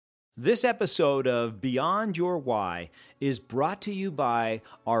This episode of Beyond Your Why is brought to you by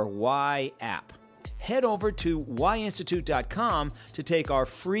our Why app. Head over to whyinstitute.com to take our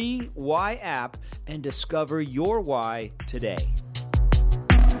free Why app and discover your why today.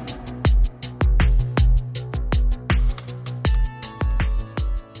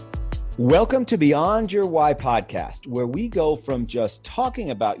 Welcome to Beyond Your Why podcast, where we go from just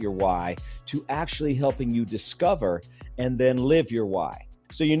talking about your why to actually helping you discover and then live your why.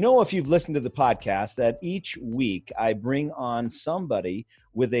 So you know, if you've listened to the podcast, that each week I bring on somebody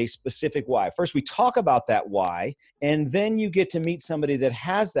with a specific why. First, we talk about that why, and then you get to meet somebody that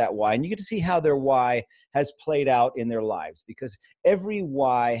has that why, and you get to see how their why has played out in their lives, because every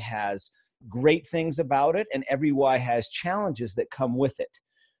why has great things about it, and every why has challenges that come with it.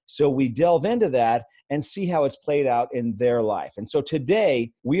 So we delve into that and see how it's played out in their life. And so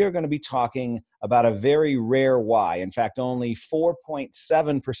today we are going to be talking about a very rare why. In fact, only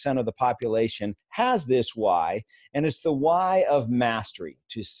 4.7% of the population has this why, and it's the why of mastery,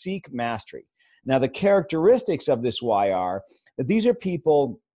 to seek mastery. Now, the characteristics of this why are that these are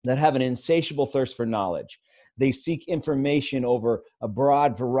people that have an insatiable thirst for knowledge. They seek information over a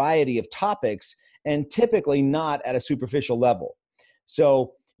broad variety of topics, and typically not at a superficial level.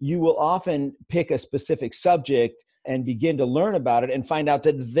 So you will often pick a specific subject and begin to learn about it and find out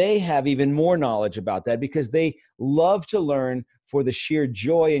that they have even more knowledge about that, because they love to learn for the sheer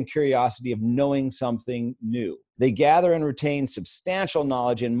joy and curiosity of knowing something new. They gather and retain substantial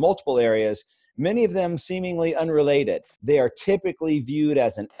knowledge in multiple areas, many of them seemingly unrelated. They are typically viewed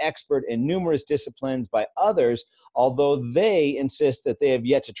as an expert in numerous disciplines by others, although they insist that they have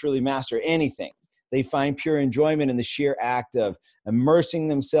yet to truly master anything. They find pure enjoyment in the sheer act of immersing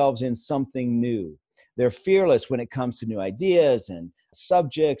themselves in something new. They're fearless when it comes to new ideas and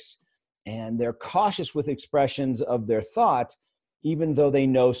subjects, and they're cautious with expressions of their thought, even though they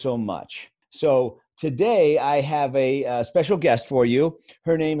know so much. So today I have a special guest for you.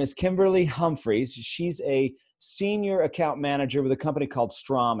 Her name is Kimberly Humphreys. She's a senior account manager with a company called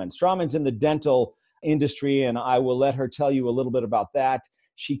Straumann. Straumann's in the dental industry, and I will let her tell you a little bit about that.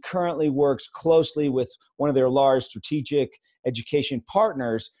 She currently works closely with one of their large strategic education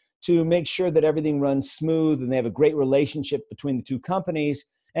partners to make sure that everything runs smooth and they have a great relationship between the two companies,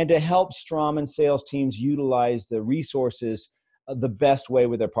 and to help Straumann sales teams utilize the resources the best way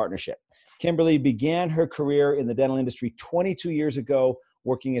with their partnership. Kimberly began her career in the dental industry 22 years ago,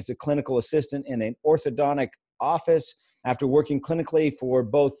 working as a clinical assistant in an orthodontic office. After working clinically for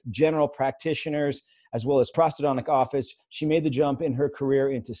both general practitioners as well as prosthodontic office, she made the jump in her career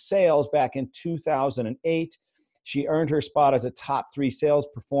into sales back in 2008. She earned her spot as a top 3 sales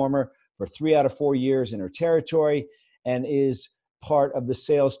performer for 3 out of 4 years in her territory and is part of the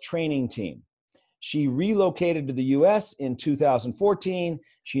sales training team. She relocated to the U.S. in 2014.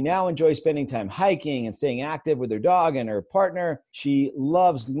 She now enjoys spending time hiking and staying active with her dog and her partner. She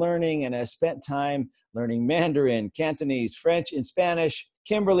loves learning and has spent time learning Mandarin, Cantonese, French, and Spanish.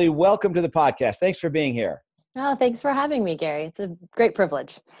 Kimberly, welcome to the podcast. Thanks for being here. Oh, thanks for having me, Gary. It's a great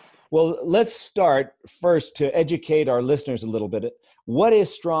privilege. Well, let's start first to educate our listeners a little bit. What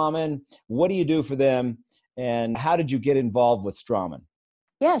is Straumann? What do you do for them? And how did you get involved with Straumann?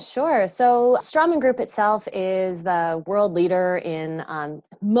 Yeah, sure. So Straumann Group itself is the world leader in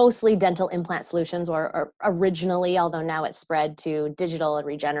mostly dental implant solutions, or originally, although now it's spread to digital and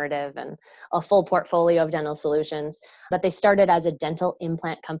regenerative and a full portfolio of dental solutions. But they started as a dental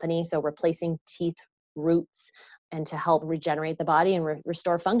implant company, so replacing teeth roots and to help regenerate the body and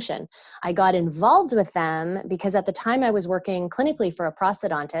restore function. I got involved with them because at the time I was working clinically for a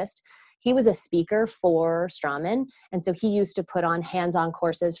prosthodontist. He was a speaker for Straumann, and so he used to put on hands-on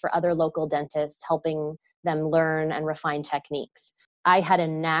courses for other local dentists, helping them learn and refine techniques. I had a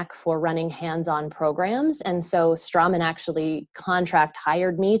knack for running hands-on programs, and so Straumann actually contract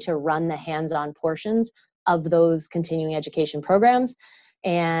hired me to run the hands-on portions of those continuing education programs.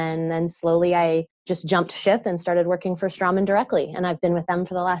 And then slowly I just jumped ship and started working for Straumann directly, and I've been with them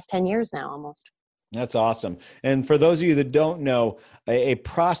for the last 10 years now almost. That's awesome. And for those of you that don't know, a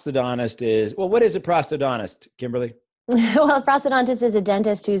prosthodontist is, well, what is a prosthodontist, Kimberly? Well, a prosthodontist is a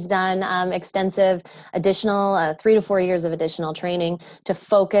dentist who's done extensive additional 3 to 4 years of additional training to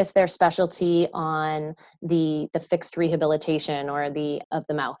focus their specialty on the fixed rehabilitation or of the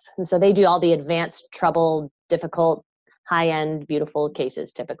mouth. And so they do all the advanced, trouble, difficult, high-end, beautiful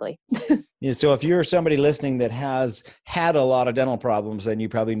cases typically. Yeah, so if you're somebody listening that has had a lot of dental problems, then you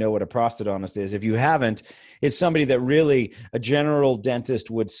probably know what a prosthodontist is. If you haven't, it's somebody that really a general dentist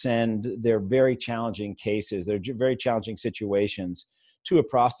would send their very challenging cases, their very challenging situations to a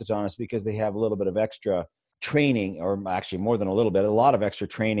prosthodontist because they have a little bit of extra training, or actually more than a little bit, a lot of extra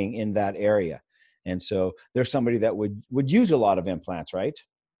training in that area. And so there's somebody that would use a lot of implants, right?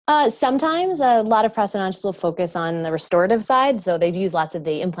 Sometimes a lot of prosthodontists will focus on the restorative side. So they'd use lots of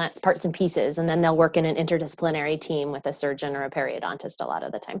the implants, parts and pieces, and then they'll work in an interdisciplinary team with a surgeon or a periodontist a lot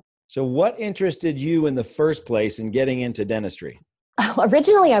of the time. So what interested you in the first place in getting into dentistry?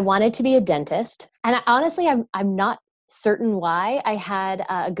 Originally, I wanted to be a dentist. And honestly, I'm not certain why. I had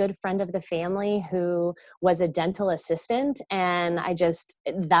a good friend of the family who was a dental assistant, and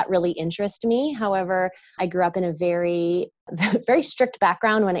that really interested me. However, I grew up in a very, very strict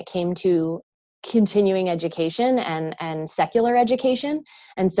background when it came to continuing education and secular education.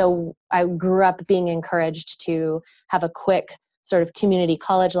 And so I grew up being encouraged to have a quick sort of community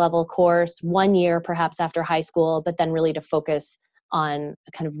college level course, 1 year perhaps after high school, but then really to focus on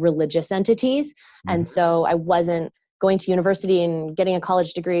kind of religious entities. And so I wasn't going to university, and getting a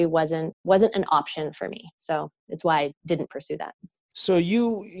college degree wasn't an option for me. So it's why I didn't pursue that. So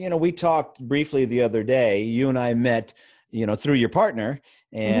we talked briefly the other day. You and I met, through your partner,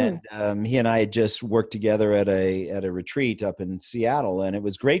 and he and I had just worked together at a retreat up in Seattle, and it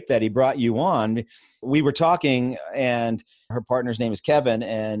was great that he brought you on. We were talking, and her partner's name is Kevin,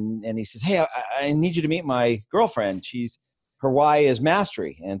 and he says, "Hey, I need you to meet my girlfriend. Her why is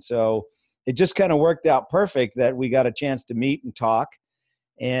mastery," and so it just kind of worked out perfect that we got a chance to meet and talk.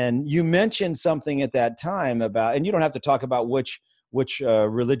 And you mentioned something at that time about, and you don't have to talk about which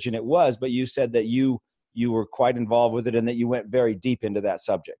religion it was, but you said that you were quite involved with it and that you went very deep into that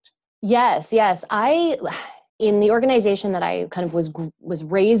subject. Yes. In the organization that I kind of was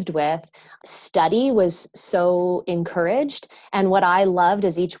raised with, study was so encouraged. And what I loved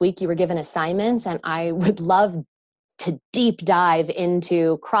is each week you were given assignments, and I would love to deep dive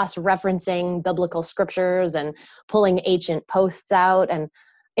into cross-referencing biblical scriptures and pulling ancient posts out. And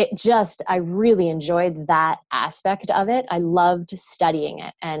I really enjoyed that aspect of it. I loved studying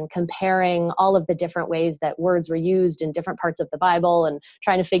it and comparing all of the different ways that words were used in different parts of the Bible and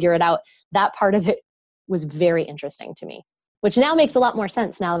trying to figure it out. That part of it was very interesting to me, which now makes a lot more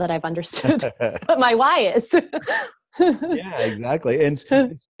sense now that I've understood what my why is. Yeah, exactly.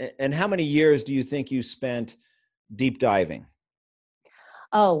 And how many years do you think you spent deep diving?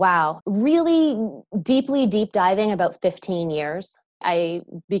 Oh, wow. Really deeply deep diving, about 15 years. I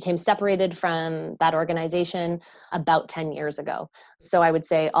became separated from that organization about 10 years ago. So I would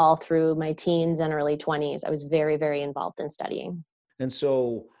say all through my teens and early 20s, I was very, very involved in studying. And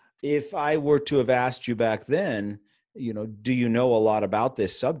so if I were to have asked you back then, do you know a lot about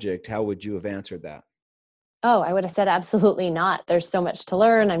this subject? How would you have answered that? Oh, I would have said absolutely not. There's so much to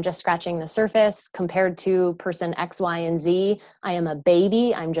learn. I'm just scratching the surface compared to person X, Y, and Z. I am a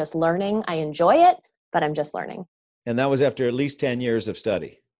baby. I'm just learning. I enjoy it, but I'm just learning. And that was after at least 10 years of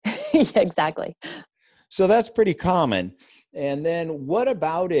study. Yeah, exactly. So that's pretty common. And then what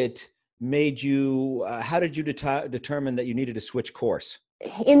about it made you, how did you determine that you needed to switch course?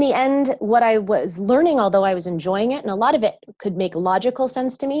 In the end, what I was learning, although I was enjoying it, and a lot of it could make logical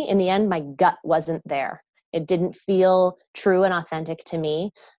sense to me, in the end, my gut wasn't there. It didn't feel true and authentic to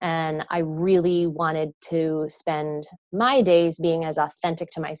me. And I really wanted to spend my days being as authentic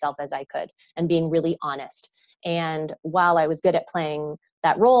to myself as I could and being really honest. And while I was good at playing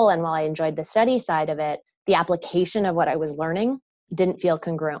that role, and while I enjoyed the study side of it, the application of what I was learning didn't feel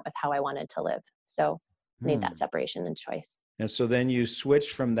congruent with how I wanted to live. So made that separation and choice. And so then you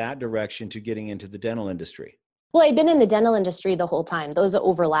switched from that direction to getting into the dental industry. Well, I'd been in the dental industry the whole time. Those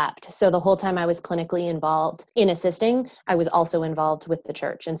overlapped. So the whole time I was clinically involved in assisting, I was also involved with the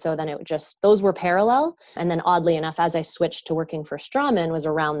church. And so then those were parallel. And then oddly enough, as I switched to working for Straumann was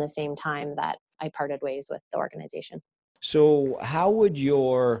around the same time that I parted ways with the organization. So how would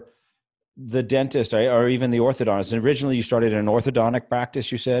the dentist or even the orthodontist, and originally you started in an orthodontic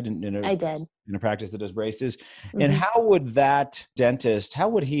practice, you said? I did. In a practice that does braces. Mm-hmm. And how would that dentist, how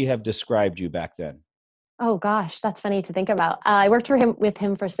would he have described you back then? Oh gosh, that's funny to think about. I worked with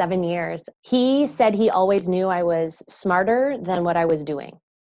him for 7 years. He said he always knew I was smarter than what I was doing.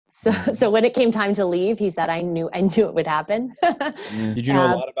 So when it came time to leave, he said, I knew it would happen. Did you know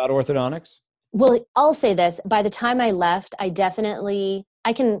a lot about orthodontics? Well, I'll say this. By the time I left,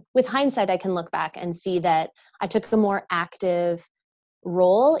 with hindsight, I can look back and see that I took a more active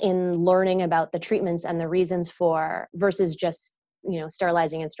role in learning about the treatments and the reasons for, versus just,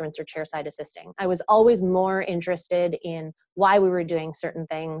 sterilizing instruments or chairside assisting. I was always more interested in why we were doing certain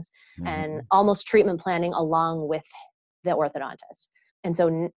things and almost treatment planning along with the orthodontist. And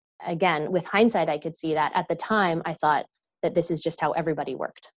so again, with hindsight, I could see that at the time, I thought that this is just how everybody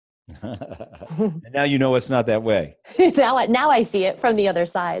worked. And now you know it's not that way. Now I see it from the other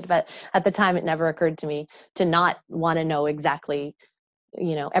side, but at the time it never occurred to me to not want to know exactly,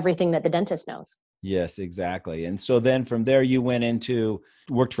 everything that the dentist knows. Yes, exactly. And so then from there you went into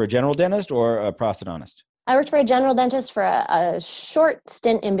worked for a general dentist or a prosthodontist? I worked for a general dentist for a short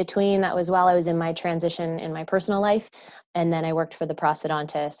stint in between. That was while I was in my transition in my personal life. And then I worked for the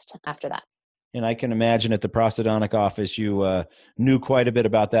prosthodontist after that. And I can imagine at the prosthodontic office, you knew quite a bit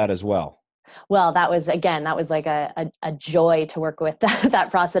about that as well. Well, that was like a joy to work with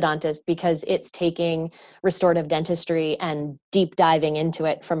that prosthodontist, because it's taking restorative dentistry and deep diving into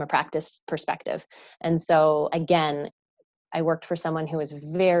it from a practice perspective. And so again, I worked for someone who was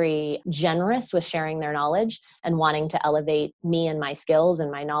very generous with sharing their knowledge and wanting to elevate me and my skills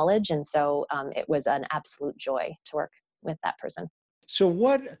and my knowledge. And so it was an absolute joy to work with that person. So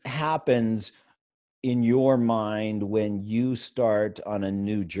what happens in your mind when you start on a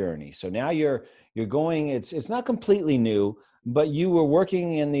new journey? So now you're going, it's not completely new, but you were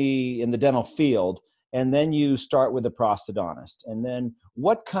working in the dental field, and then you start with a prosthodontist. And then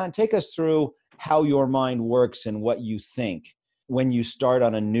take us through how your mind works and what you think when you start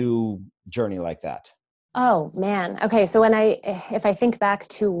on a new journey like that. Oh man. Okay. So if I think back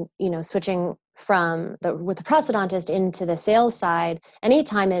to, switching from with the prosthodontist into the sales side,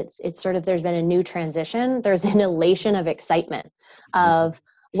 anytime it's sort of, there's been a new transition, there's an elation of excitement of,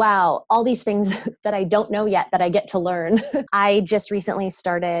 wow, all these things that I don't know yet that I get to learn. I just recently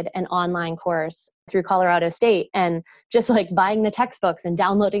started an online course through Colorado State, and just like buying the textbooks and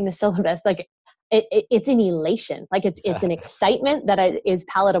downloading the syllabus, like it's an elation. Like it's an excitement that is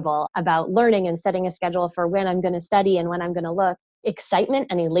palatable about learning and setting a schedule for when I'm going to study and when I'm going to look. Excitement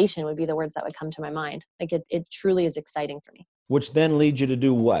and elation would be the words that would come to my mind. Like it truly is exciting for me. Which then leads you to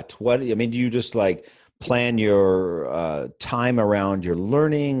do what? Do you just like plan your time around your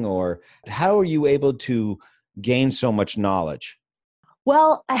learning, or how are you able to gain so much knowledge?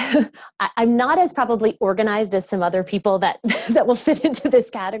 Well, I'm not as probably organized as some other people that will fit into this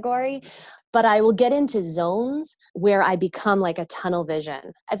category, but I will get into zones where I become like a tunnel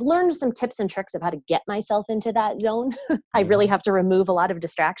vision. I've learned some tips and tricks of how to get myself into that zone. I really have to remove a lot of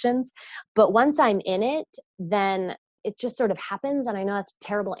distractions. But once I'm in it, then it just sort of happens. And I know that's a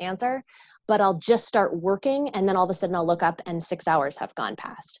terrible answer, but I'll just start working, and then all of a sudden I'll look up and 6 hours have gone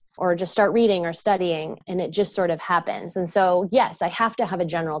past, or just start reading or studying, and it just sort of happens. And so, yes, I have to have a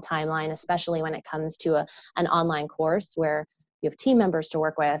general timeline, especially when it comes to an online course where you have team members to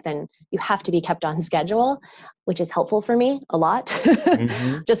work with and you have to be kept on schedule, which is helpful for me a lot.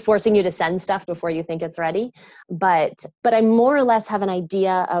 Just forcing you to send stuff before you think it's ready. But I more or less have an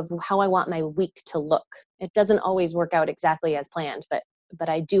idea of how I want my week to look. It doesn't always work out exactly as planned, but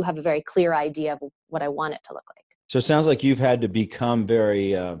I do have a very clear idea of what I want it to look like. So it sounds like you've had to become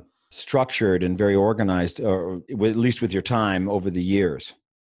very structured and very organized, or at least with your time over the years.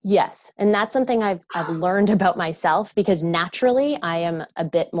 Yes. And that's something I've learned about myself, because naturally I am a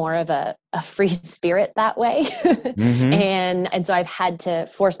bit more of a free spirit that way. And so I've had to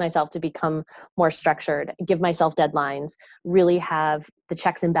force myself to become more structured, give myself deadlines, really have the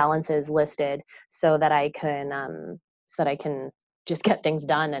checks and balances listed so that I can just get things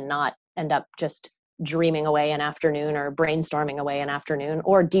done and not end up just dreaming away an afternoon or brainstorming away an afternoon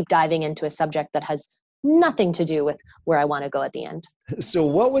or deep diving into a subject that has nothing to do with where I want to go at the end. So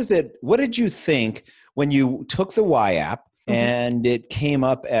what did you think when you took the Y app and it came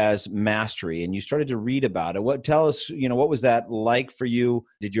up as mastery and you started to read about it? Tell us, what was that like for you?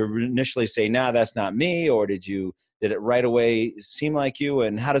 Did you initially say, nah, that's not me? Or did it right away seem like you?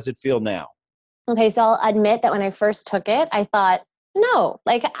 And how does it feel now? Okay. So I'll admit that when I first took it, I thought, no,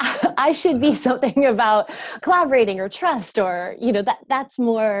 like I should be something about collaborating or trust, or, that's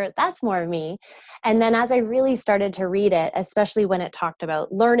more of me. And then as I really started to read it, especially when it talked about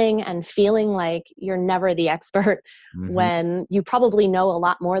learning and feeling like you're never the expert when you probably know a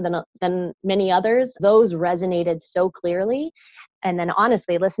lot more than many others, those resonated so clearly. And then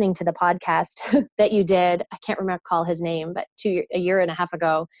honestly, listening to the podcast that you did, I can't recall his name, but a year and a half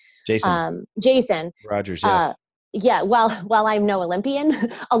ago, Jason Rogers, yes. Yeah, while I'm no Olympian,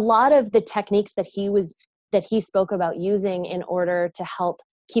 a lot of the techniques that he spoke about using in order to help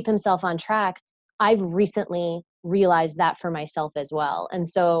keep himself on track, I've recently realized that for myself as well. And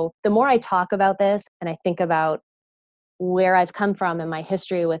so the more I talk about this and I think about where I've come from and my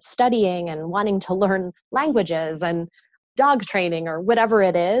history with studying and wanting to learn languages and dog training or whatever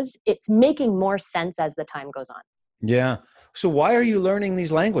it is, it's making more sense as the time goes on. Yeah. So why are you learning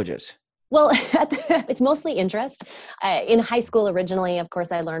these languages? Well, it's mostly interest. In high school originally, of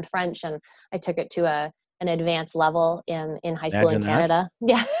course, I learned French, and I took it to an advanced level in high school in Imagine that. Canada.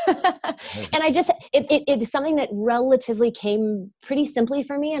 Yeah. And it is something that relatively came pretty simply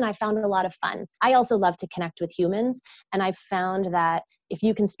for me, and I found it a lot of fun. I also love to connect with humans, and I've found that if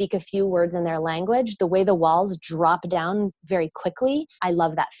you can speak a few words in their language, the way the walls drop down very quickly, I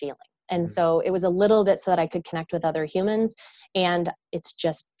love that feeling. And so it was a little bit so that I could connect with other humans, and it's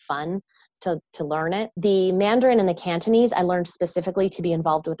just fun to learn it. The Mandarin and the Cantonese, I learned specifically to be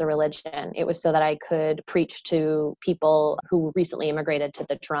involved with the religion. It was so that I could preach to people who recently immigrated to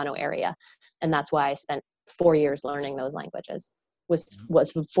the Toronto area. And that's why I spent 4 years learning those languages, was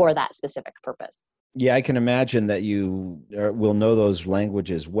for that specific purpose. Yeah, I can imagine that you will know those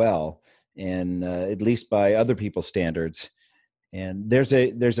languages well, and at least by other people's standards. And there's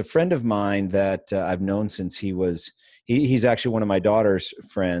a friend of mine that I've known since he's actually one of my daughter's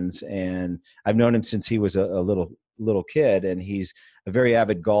friends, and I've known him since he was a little kid, and he's a very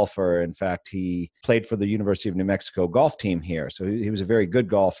avid golfer. In fact, he played for the University of New Mexico golf team here, so he was a very good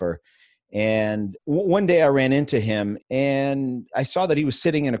golfer. And one day I ran into him, and I saw that he was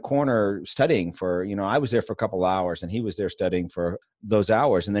sitting in a corner studying for, I was there for a couple hours, and he was there studying for those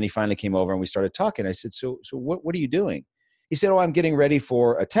hours. And then he finally came over and we started talking. I said, so what are you doing? He said, oh, I'm getting ready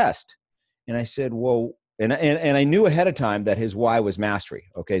for a test. And I said, well, and I knew ahead of time that his why was mastery.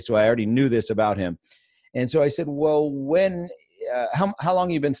 Okay. So I already knew this about him. And so I said, well, how long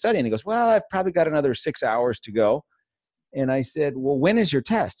have you been studying? He goes, well, I've probably got another 6 hours to go. And I said, well, when is your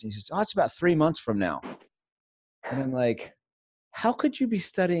test? And he says, oh, it's about 3 months from now. And I'm like, how could you be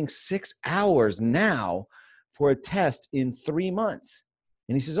studying 6 hours now for a test in 3 months?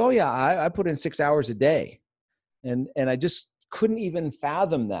 And he says, oh yeah, I put in 6 hours a day. And I just couldn't even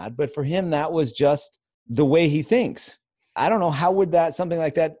fathom that. But for him, that was just the way he thinks. I don't know, how would something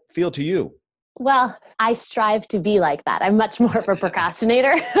like that feel to you? Well, I strive to be like that. I'm much more of a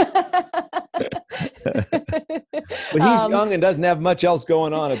procrastinator. But he's young and doesn't have much else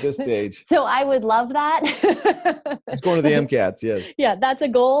going on at this stage. So I would love that. He's going to the MCATs, yes. Yeah, that's a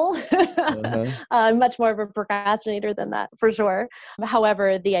goal. Uh-huh. I'm much more of a procrastinator than that, for sure.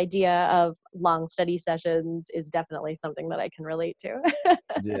 However, the idea of long study sessions is definitely something that I can relate to.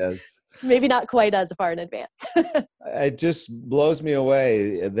 Yes. Maybe not quite as far in advance. It just blows me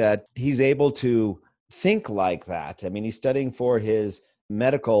away that he's able to think like that. I mean, he's studying for his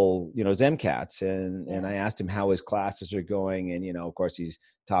medical, his MCATs, and I asked him how his classes are going, and of course he's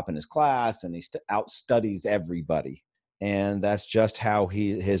top in his class, and he outstudies everybody, and that's just how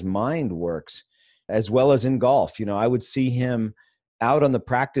his mind works, as well as in golf. I would see him out on the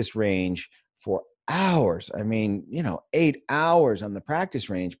practice range for hours. I mean, 8 hours on the practice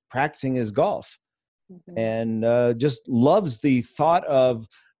range practicing his golf, and just loves the thought of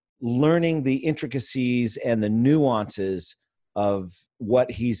learning the intricacies and the nuances of what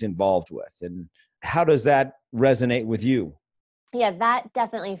he's involved with. And how does that resonate with you? Yeah, that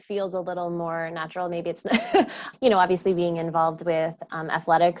definitely feels a little more natural. Maybe it's, obviously being involved with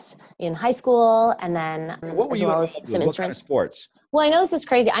athletics in high school, and then What were as you well involved as with? some What instruments. kind of sports? Well, I know this is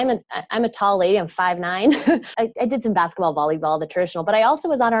crazy. I'm a tall lady. I'm 5'9". I did some basketball, volleyball, the traditional, but I also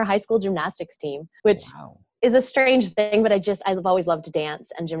was on our high school gymnastics team, which is a strange thing, but I've always loved to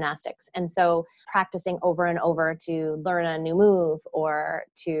dance and gymnastics. And so practicing over and over to learn a new move or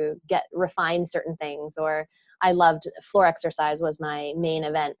to refine certain things, or I loved floor exercise was my main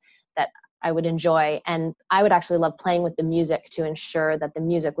event that I would enjoy. And I would actually love playing with the music to ensure that the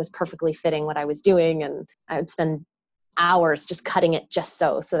music was perfectly fitting what I was doing. And I would spend hours just cutting it just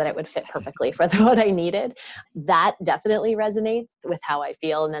so that it would fit perfectly for what I needed. That definitely resonates with how I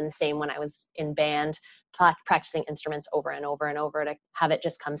feel. And then the same when I was in band, practicing instruments over and over and over to have it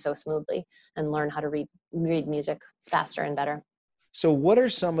just come so smoothly and learn how to read music faster and better. So what are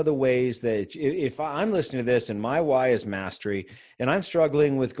some of the ways that if I'm listening to this and my why is mastery and I'm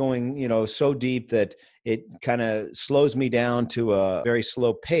struggling with going, so deep that it kind of slows me down to a very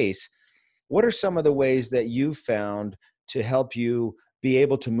slow pace, what are some of the ways that you've found to help you be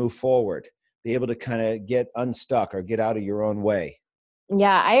able to move forward, be able to kind of get unstuck or get out of your own way?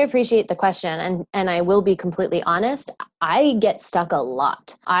 Yeah, I appreciate the question. And I will be completely honest. I get stuck a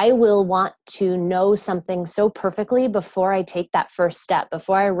lot. I will want to know something so perfectly before I take that first step,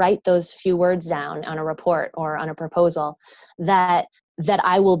 before I write those few words down on a report or on a proposal, that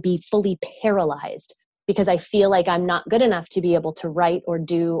I will be fully paralyzed because I feel like I'm not good enough to be able to write or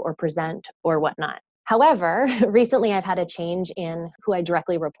do or present or whatnot. However, recently I've had a change in who I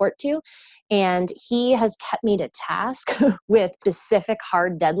directly report to, and he has kept me to task with specific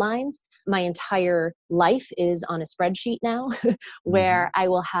hard deadlines. My entire life is on a spreadsheet now where I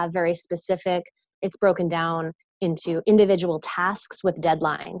will have very specific, it's broken down into individual tasks with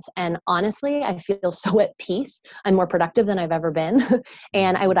deadlines. And honestly, I feel so at peace. I'm more productive than I've ever been.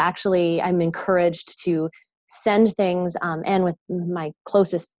 And I'm encouraged to send things, and with my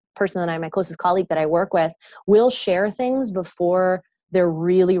closest person my closest colleague that I work with, will share things before they're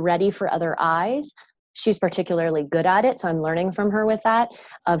really ready for other eyes. She's particularly good at it. So I'm learning from her with that,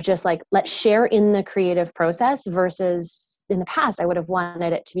 of just like, let's share in the creative process, versus in the past, I would have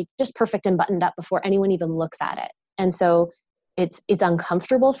wanted it to be just perfect and buttoned up before anyone even looks at it. And so it's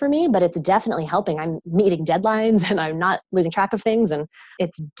uncomfortable for me, but it's definitely helping. I'm meeting deadlines and I'm not losing track of things. And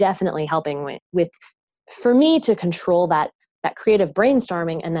it's definitely helping with for me to control that creative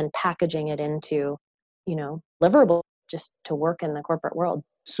brainstorming and then packaging it into, deliverable just to work in the corporate world.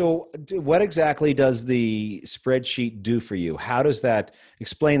 So what exactly does the spreadsheet do for you? How does that,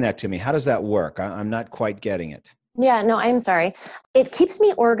 explain that to me? How does that work? I'm not quite getting it. Yeah, no, I'm sorry. It keeps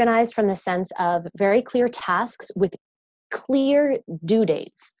me organized from the sense of very clear tasks with clear due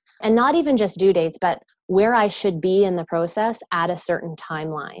dates, and not even just due dates, but where I should be in the process at a certain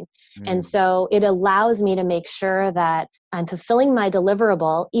timeline. And so it allows me to make sure that I'm fulfilling my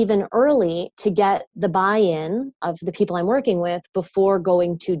deliverable even early to get the buy-in of the people I'm working with before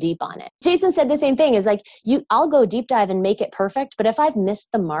going too deep on it. Jason said the same thing, is like, I'll go deep dive and make it perfect, but if I've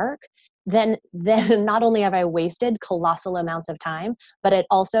missed the mark, then not only have I wasted colossal amounts of time, but it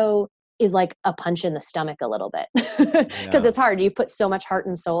also is like a punch in the stomach a little bit, because it's hard. You've put so much heart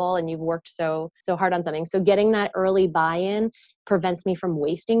and soul and you've worked so hard on something. So getting that early buy-in prevents me from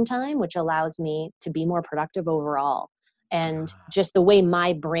wasting time, which allows me to be more productive overall. And just the way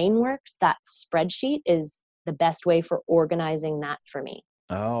my brain works, that spreadsheet is the best way for organizing that for me.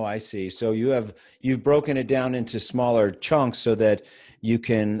 Oh, I see. So you've broken it down into smaller chunks so that you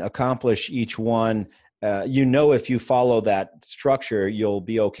can accomplish each one. If you follow that structure, you'll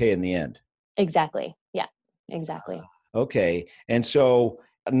be okay in the end. Exactly. Yeah, exactly. Okay. And so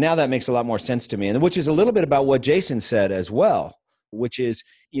now that makes a lot more sense to me, and which is a little bit about what Jason said as well, which is,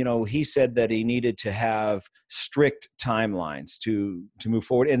 he said that he needed to have strict timelines to move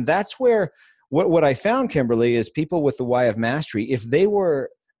forward. And that's where what I found, Kimberly, is people with the Y of mastery, if they were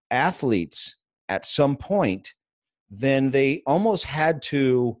athletes at some point, then they almost had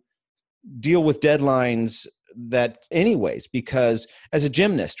to deal with deadlines that anyways, because as a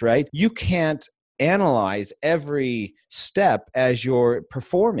gymnast, right, you can't analyze every step as you're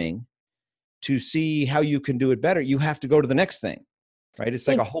performing to see how you can do it better. You have to go to the next thing, right? It's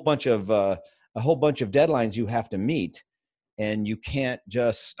like a whole bunch of deadlines you have to meet, and you can't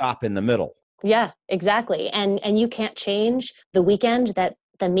just stop in the middle. Yeah, exactly. And you can't change the weekend that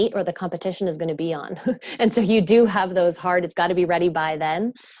the meet or the competition is going to be on. And so you do have those hard, it's got to be ready by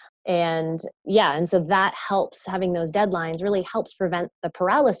then. And so that helps, having those deadlines really helps prevent the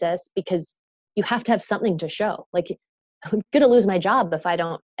paralysis, because you have to have something to show. Like, I'm going to lose my job if I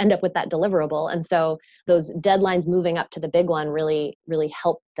don't end up with that deliverable. And so those deadlines moving up to the big one really, really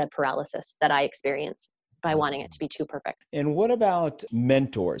help the paralysis that I experience by wanting it to be too perfect. And what about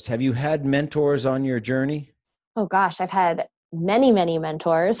mentors? Have you had mentors on your journey? Oh gosh, I've had many, many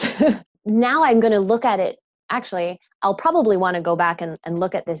mentors. Now I'm going to look at it. Actually, I'll probably want to go back and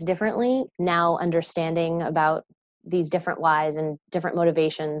look at this differently now, understanding about these different whys and different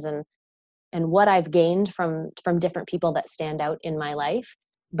motivations and what I've gained from different people that stand out in my life.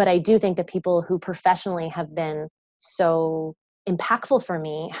 But I do think that people who professionally have been so impactful for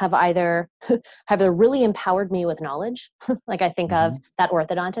me have either really empowered me with knowledge. Like I think of that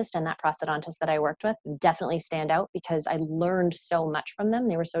orthodontist and that prosthodontist that I worked with definitely stand out because I learned so much from them.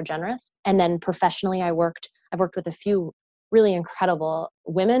 They were so generous. And then professionally, I've worked with a few really incredible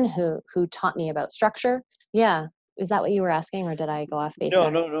women who taught me about structure. Yeah. Is that what you were asking, or did I go off base?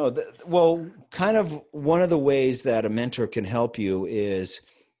 No. Well, kind of one of the ways that a mentor can help you is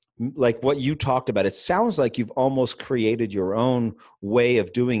like what you talked about. It sounds like you've almost created your own way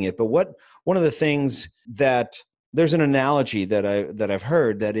of doing it. But one of the things that there's an analogy that I've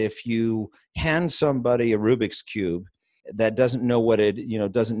heard, that if you hand somebody a Rubik's Cube that doesn't know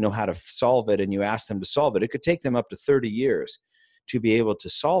doesn't know how to solve it, and you ask them to solve it, it could take them up to 30 years to be able to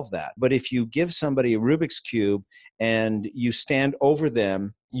solve that. But if you give somebody a Rubik's Cube and you stand over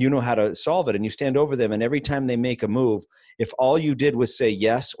them, you know how to solve it, and you stand over them, and every time they make a move, if all you did was say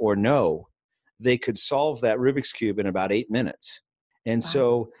yes or no, they could solve that Rubik's Cube in about 8 minutes. And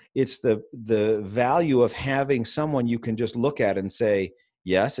so it's the value of having someone you can just look at and say,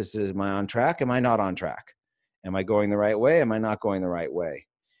 yes, am I on track? Am I not on track? Am I going the right way? Am I not going the right way?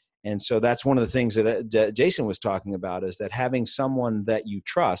 And so that's one of the things that Jason was talking about, is that having someone that you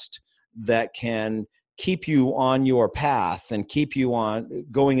trust that can keep you on your path and keep you on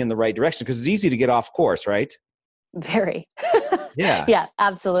going in the right direction, because it's easy to get off course, right? Very. Yeah. Yeah,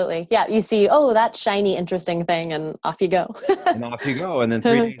 absolutely. Yeah. You see, oh, that shiny, interesting thing, and off you go. And off you go. And then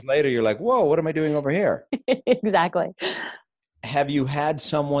 3 days later, you're like, whoa, what am I doing over here? Exactly. Have you had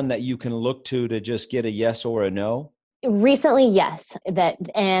someone that you can look to just get a yes or a no? Recently, yes.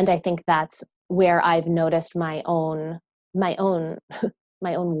 And I think that's where I've noticed my own my own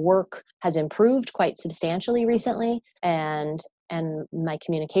work has improved quite substantially recently, and my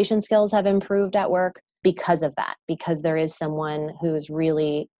communication skills have improved at work because of that, because there is someone who's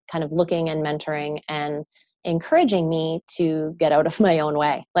really kind of looking and mentoring and encouraging me to get out of my own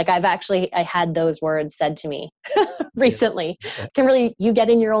way. Like I had those words said to me recently. Kimberly, you get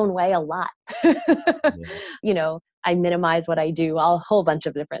in your own way a lot. Yes. I minimize what I do, a whole bunch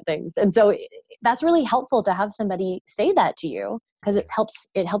of different things. And so that's really helpful to have somebody say that to you, because it helps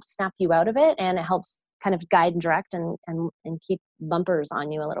snap you out of it, and it helps kind of guide and direct and keep bumpers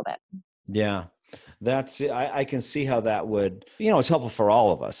on you a little bit. Yeah. I can see how that would, it's helpful for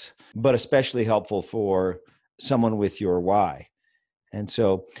all of us, but especially helpful for someone with your why. And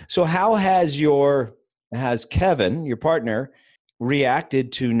so how has Kevin, your partner,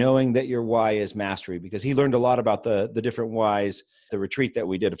 reacted to knowing that your why is mastery? Because he learned a lot about the different whys, the retreat that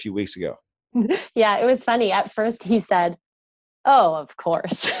we did a few weeks ago. Yeah, it was funny. At first he said, "Oh, of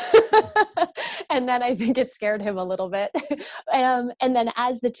course." And then I think it scared him a little bit. And then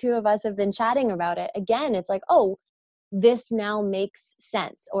as the two of us have been chatting about it, again, it's like, oh, this now makes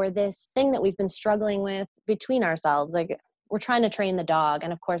sense. Or this thing that we've been struggling with between ourselves, like we're trying to train the dog.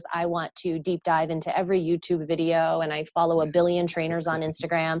 And of course, I want to deep dive into every YouTube video, and I follow 1 billion trainers on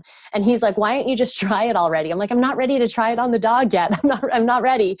Instagram. And he's like, why don't you just try it already? I'm like, I'm not ready to try it on the dog yet. I'm not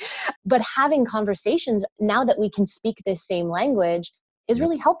ready. But having conversations now that we can speak this same language is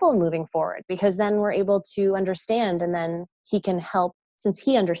really helpful in moving forward, because then we're able to understand, and then he can help, since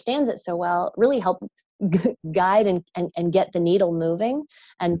he understands it so well, really help guide and get the needle moving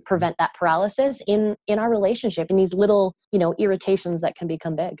and prevent that paralysis in our relationship, in these little, irritations that can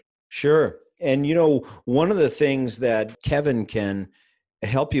become big. Sure. And, one of the things that Kevin can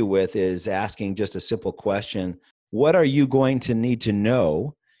help you with is asking just a simple question. What are you going to need to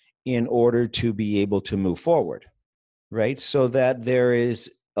know in order to be able to move forward? Right? So that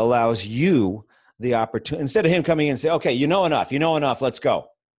allows you the opportunity, instead of him coming in and say, okay, you know enough, let's go.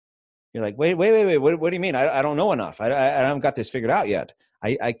 You're like, wait, what do you mean? I don't know enough. I haven't got this figured out yet.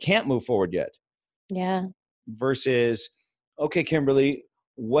 I can't move forward yet. Yeah. Versus, okay, Kimberly,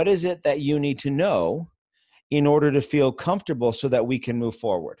 what is it that you need to know in order to feel comfortable so that we can move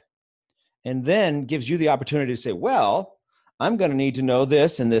forward? And then gives you the opportunity to say, well, I'm going to need to know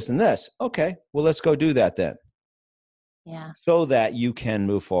this and this and this. Okay, well, let's go do that then. Yeah. So that you can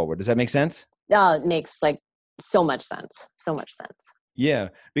move forward. Does that make sense? It makes like so much sense. So much sense. Yeah,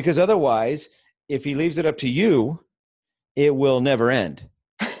 because otherwise, if he leaves it up to you, it will never end.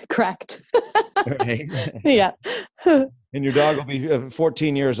 Correct. Right? Yeah. And your dog will be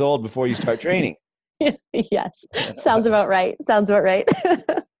 14 years old before you start training. Yes. Sounds about right.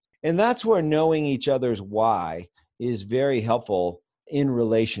 And that's where knowing each other's why is very helpful in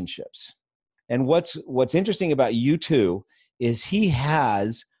relationships. And what's interesting about you two is he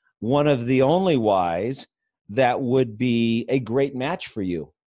has one of the only whys that would be a great match for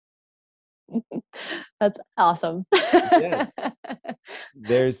you. That's awesome. Yes.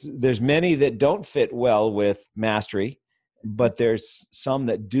 There's many that don't fit well with mastery, but there's some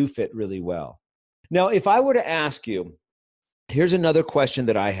that do fit really well. Now, if I were to ask you, here's another question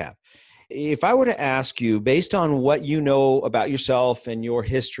that I have. If I were to ask you, based on what you know about yourself and your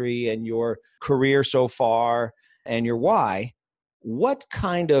history and your career so far and your why, what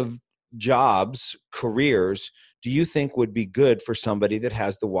kind of jobs, careers do you think would be good for somebody that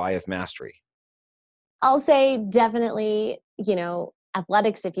has the why of mastery? I'll say definitely,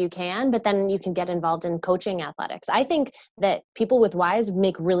 athletics if you can, but then you can get involved in coaching athletics. I think that people with whys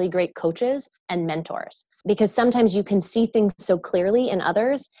make really great coaches and mentors, because sometimes you can see things so clearly in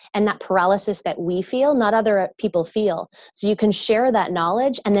others, and that paralysis that we feel, not other people feel. So you can share that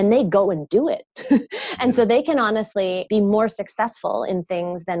knowledge, and then they go and do it. And so they can honestly be more successful in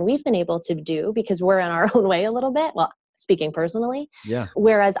things than we've been able to do, because we're in our own way a little bit. Well, speaking personally. Yeah.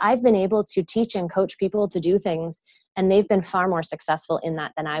 Whereas I've been able to teach and coach people to do things, and they've been far more successful in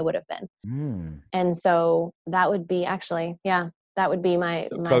that than I would have been. And so that would be that would be my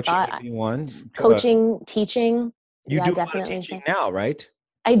coaching thought. would be one. Coaching, teaching. You do definitely a lot of teaching now, right?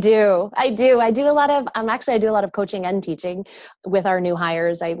 I do a lot of, I do a lot of coaching and teaching with our new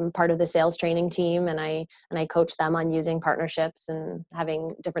hires. I'm part of the sales training team, and I coach them on using partnerships and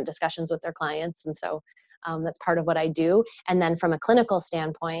having different discussions with their clients. And so That's part of what I do. And then from a clinical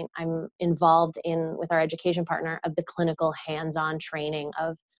standpoint, I'm involved with our education partner of the clinical hands-on training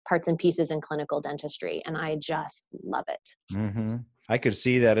of parts and pieces in clinical dentistry. And I just love it. Mm-hmm. I could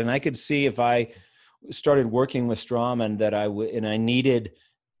see that. And I could see if I started working with Straumann that I needed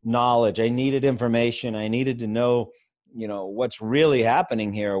knowledge, I needed information, I needed to know, what's really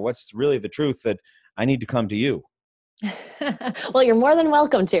happening here, what's really the truth, that I need to come to you. Well, you're more than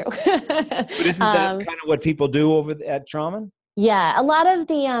welcome to. But isn't that kind of what people do over at Straumann? Yeah, a lot of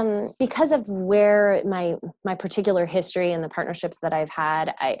the because of where my particular history and the partnerships that I've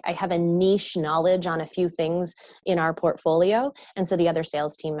had, I have a niche knowledge on a few things in our portfolio, and so the other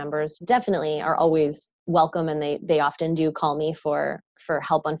sales team members definitely are always welcome, and they often do call me for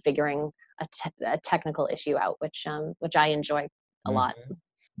help on figuring a technical issue out, which I enjoy a lot.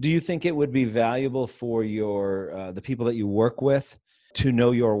 Do you think it would be valuable for the people that you work with to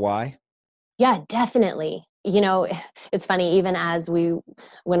know your why? Yeah, definitely. It's funny, even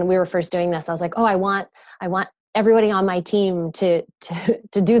when we were first doing this, I was like, oh, I want everybody on my team to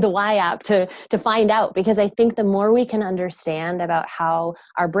do the Y app to find out, because I think the more we can understand about how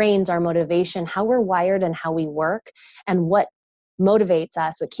our brains, our motivation, how we're wired and how we work, and what motivates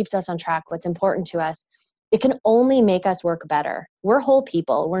us, what keeps us on track, what's important to us, it can only make us work better. We're whole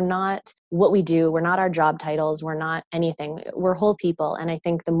people. We're not what we do. We're not our job titles. We're not anything. We're whole people. And I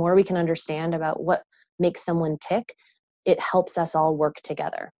think the more we can understand about what makes someone tick, it helps us all work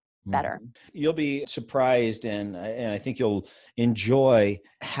together better. You'll be surprised, and I think you'll enjoy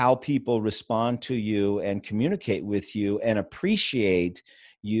how people respond to you and communicate with you and appreciate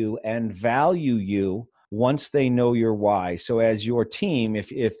you and value you once they know your why. So as your team,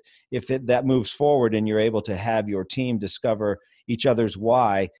 if that moves forward and you're able to have your team discover each other's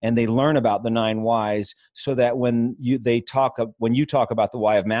why, and they learn about the 9 whys, so that when you talk about the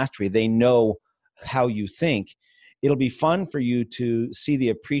why of mastery, they know how you think. It'll be fun for you to see the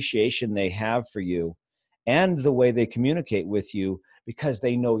appreciation they have for you and the way they communicate with you, because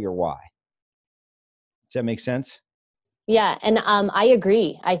they know your why. Does that make sense? Yeah. And I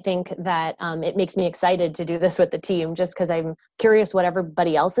agree. I think that it makes me excited to do this with the team, just because I'm curious what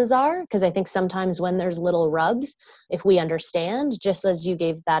everybody else's are. Because I think sometimes when there's little rubs, if we understand, just as you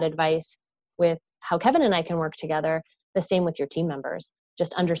gave that advice with how Kevin and I can work together, the same with your team members,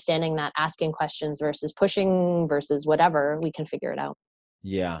 just understanding that, asking questions versus pushing versus whatever, we can figure it out.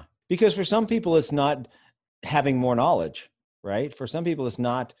 Yeah. Because for some people, it's not having more knowledge, right? For some people, it's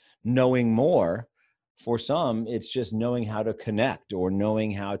not knowing more. For some, it's just knowing how to connect or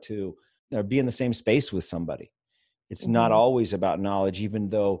knowing how to be in the same space with somebody. It's not always about knowledge, even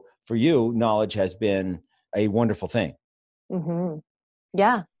though for you, knowledge has been a wonderful thing.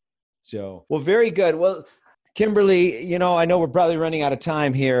 Yeah. So, well, very good. Well, Kimberly, I know we're probably running out of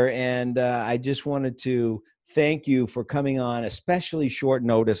time here, and I just wanted to thank you for coming on, especially short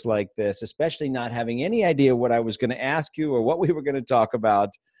notice like this, especially not having any idea what I was going to ask you or what we were going to talk about.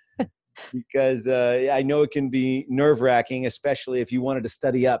 Because I know it can be nerve-wracking, especially if you wanted to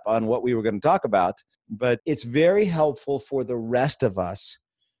study up on what we were going to talk about. But it's very helpful for the rest of us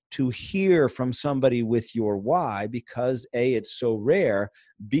to hear from somebody with your why, because A, it's so rare,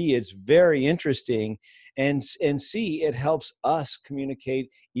 B, it's very interesting, and C, it helps us communicate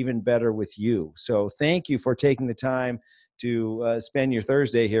even better with you. So thank you for taking the time to spend your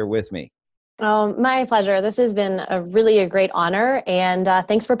Thursday here with me. Oh, my pleasure. This has been a great honor, and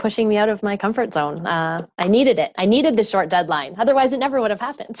thanks for pushing me out of my comfort zone. I needed it. I needed the short deadline. Otherwise, it never would have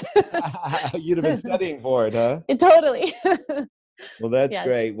happened. You'd have been studying for it, huh? Totally. Well, that's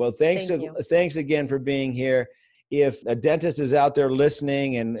great. Well, thanks again for being here. If a dentist is out there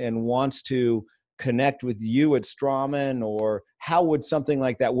listening and wants to connect with you at Straumann, or how would something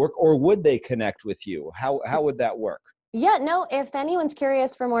like that work? Or would they connect with you? How would that work? Yeah, no, if anyone's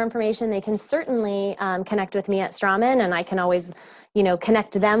curious for more information, they can certainly connect with me at Straumann, and I can always,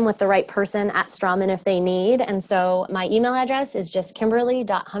 connect them with the right person at Straumann if they need. And so my email address is just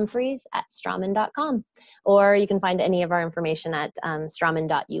kimberly.humphreys@straumann.com, or you can find any of our information at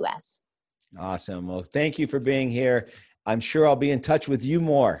straumann.us. Awesome. Well, thank you for being here. I'm sure I'll be in touch with you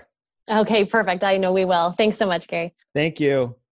more. Okay, perfect. I know we will. Thanks so much, Gary. Thank you.